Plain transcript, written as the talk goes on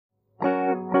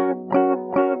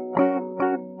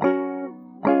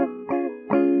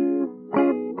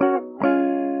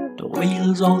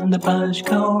wheels on the bus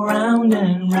go round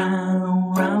and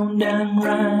round, round and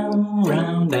round,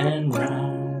 round and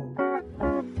round.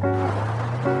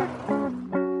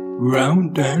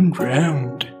 Round and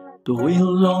round. The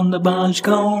wheels on the bus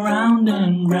go round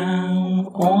and round,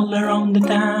 all around the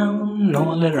town,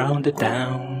 all around the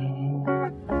town.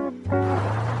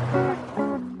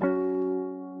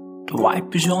 The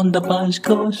wipers on the bus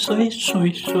go swish,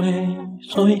 swish, swish,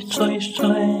 swish, swish,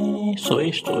 swish,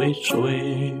 swish, swish,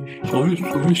 swish, swish,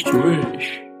 swish,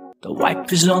 swish. The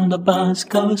wipers on the bus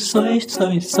go swish,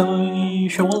 swish,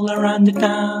 swish, all around the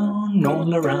town,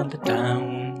 all around the town.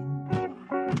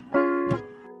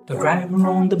 The driver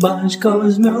on the bus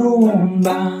goes move on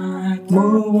back,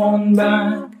 move on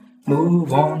back,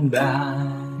 move on back,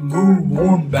 move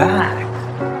on back.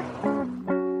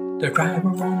 The driver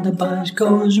on the bus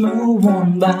goes move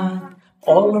on back,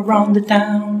 all around the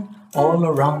town, all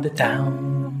around the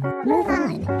town. Move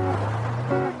on.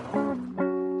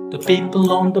 The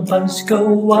people on the bus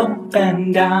go up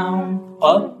and down,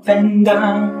 up and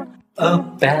down,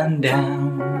 up and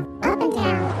down, Up and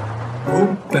down.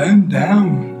 up and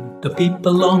down. The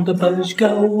people on the bus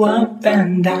go up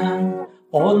and down,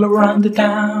 all around the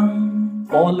town,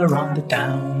 all around the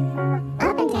town.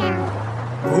 Up and down.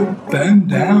 Up and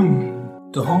down.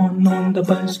 The horn on the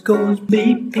bus goes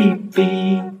beep, beep,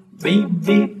 beep, beep,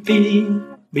 beep, beep,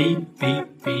 beep,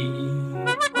 beep, beep.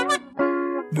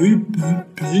 Beep,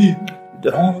 beep, beep.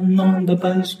 The horn on the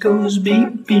bus goes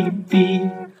beep, beep,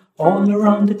 beep, all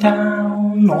around the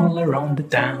town, all around the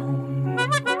town.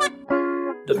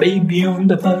 The baby on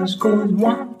the bus goes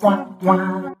wah, wah,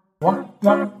 wah, wah,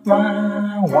 wah,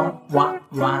 wah, wah, wah,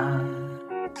 wah.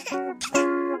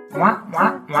 Wah,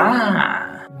 wah,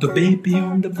 wah. The baby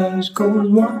on the bus goes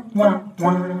wah, wah,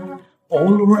 wah,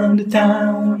 all around the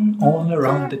town, all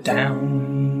around the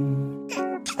town.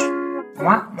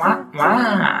 Wah, wah,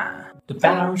 wah. The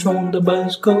parents on the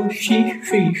bus go she,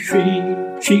 she, she,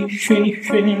 she, she,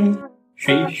 she,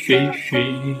 she, she,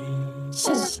 she.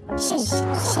 Shush, shush,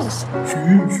 shush. She,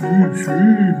 she, she.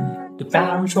 The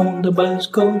parents on the bus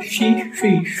go she,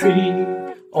 she, she,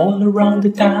 all around the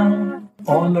town,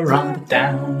 all around the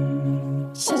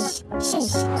town. Shush,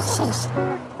 shush, shush.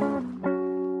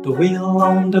 The wheel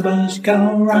on the bus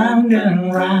go round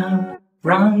and round,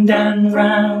 round and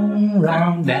round,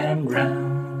 round and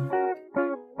round.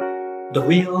 The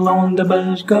wheel on the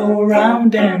bus go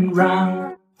round and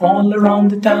round, all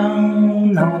around the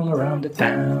town, all around the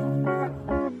town.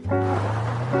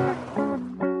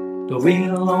 The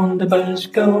wheel on the bus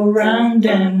go round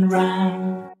and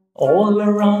round, all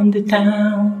around the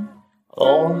town,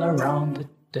 all around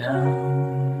the town.